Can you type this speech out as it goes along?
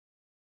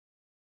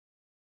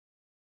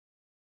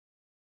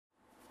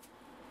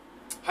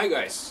Hi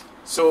guys,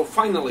 so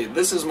finally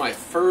this is my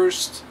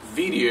first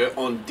video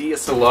on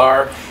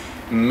DSLR,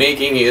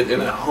 making it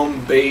in a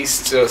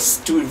home-based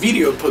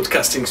video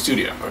podcasting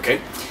studio, okay?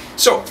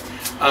 So,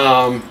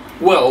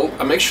 well,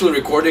 I'm actually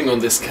recording on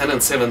this Canon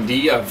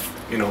 7D. I've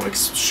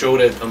showed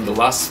it on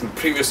the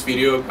previous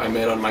video I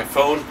made on my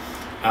phone.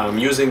 I'm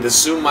using the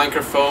Zoom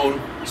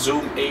microphone,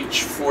 Zoom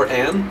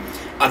H4n.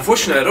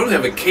 Unfortunately, I don't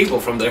have a cable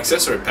from the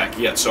accessory pack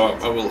yet, so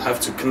I will have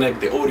to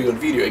connect the audio and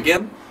video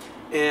again.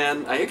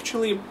 And I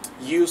actually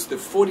used the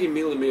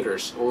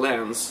 40mm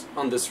lens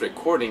on this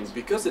recording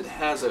because it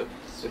has a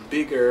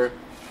bigger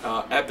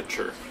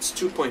aperture. It's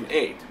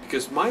 2.8,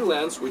 because my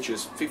lens, which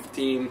is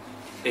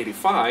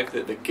 1585,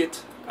 the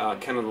kit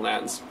Canon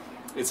lens,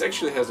 it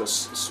actually has a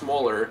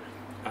smaller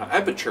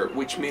aperture,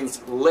 which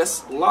means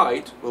less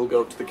light will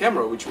go to the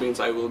camera, which means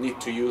I will need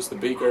to use the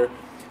bigger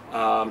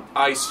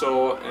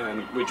ISO,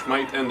 and which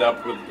might end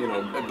up with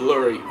a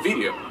blurry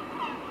video.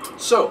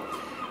 So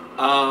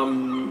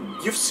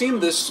you've seen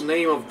this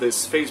name of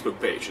this Facebook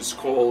page. It's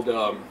called,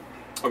 or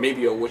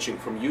maybe you're watching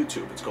from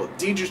YouTube, it's called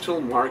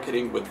Digital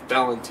Marketing with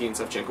Valentin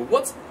Savchenko.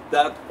 What's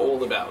that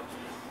all about?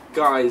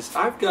 Guys,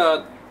 I've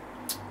got,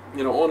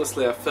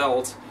 honestly, I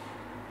felt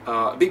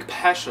a big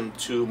passion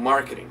to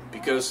marketing,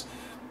 because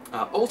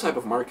all type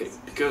of marketing,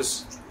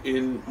 because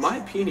in my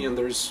opinion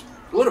there's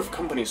a lot of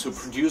companies who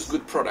produce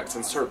good products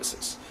and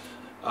services,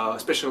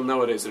 especially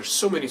nowadays. There's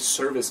so many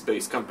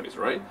service-based companies,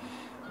 right?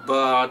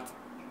 But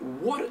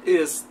what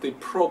is the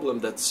problem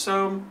that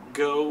some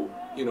go,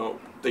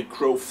 they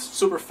grow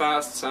super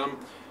fast, some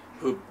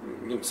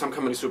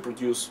companies who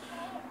produce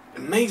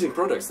amazing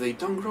products, they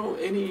don't grow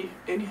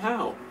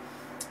anyhow.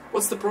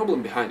 What's the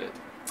problem behind it?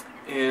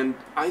 And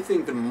I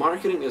think the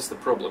marketing is the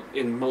problem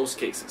in most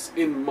cases,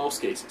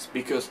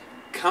 because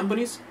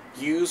companies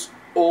use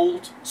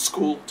old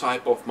school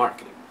type of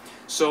marketing.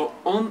 So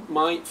on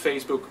my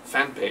Facebook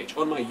fan page,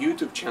 on my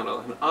YouTube channel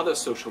and other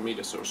social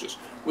media sources,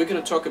 we're going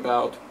to talk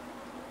about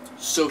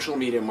social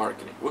media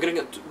marketing. We're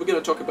going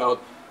to talk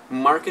about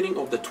marketing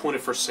of the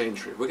 21st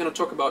century. We're going to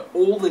talk about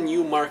all the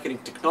new marketing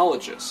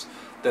technologies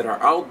that are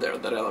out there,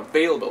 that are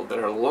available, that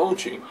are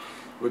launching.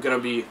 We're going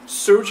to be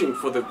searching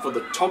for the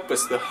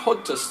toppest, the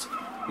hottest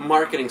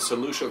marketing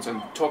solutions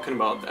and talking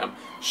about them,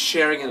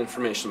 sharing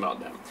information about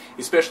them.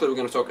 Especially we're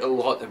going to talk a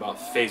lot about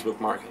Facebook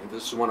marketing.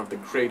 This is one of the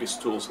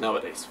greatest tools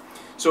nowadays.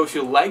 So if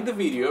you like the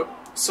video,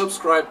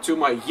 subscribe to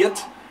my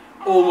yet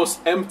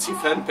almost empty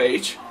fan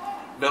page,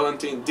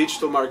 Valentin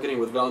Digital Marketing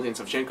with Valentin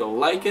Savchenko.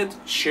 Like it,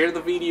 share the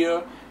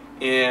video,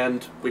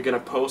 and we're going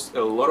to post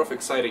a lot of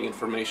exciting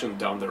information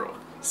down the road.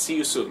 See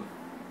you soon.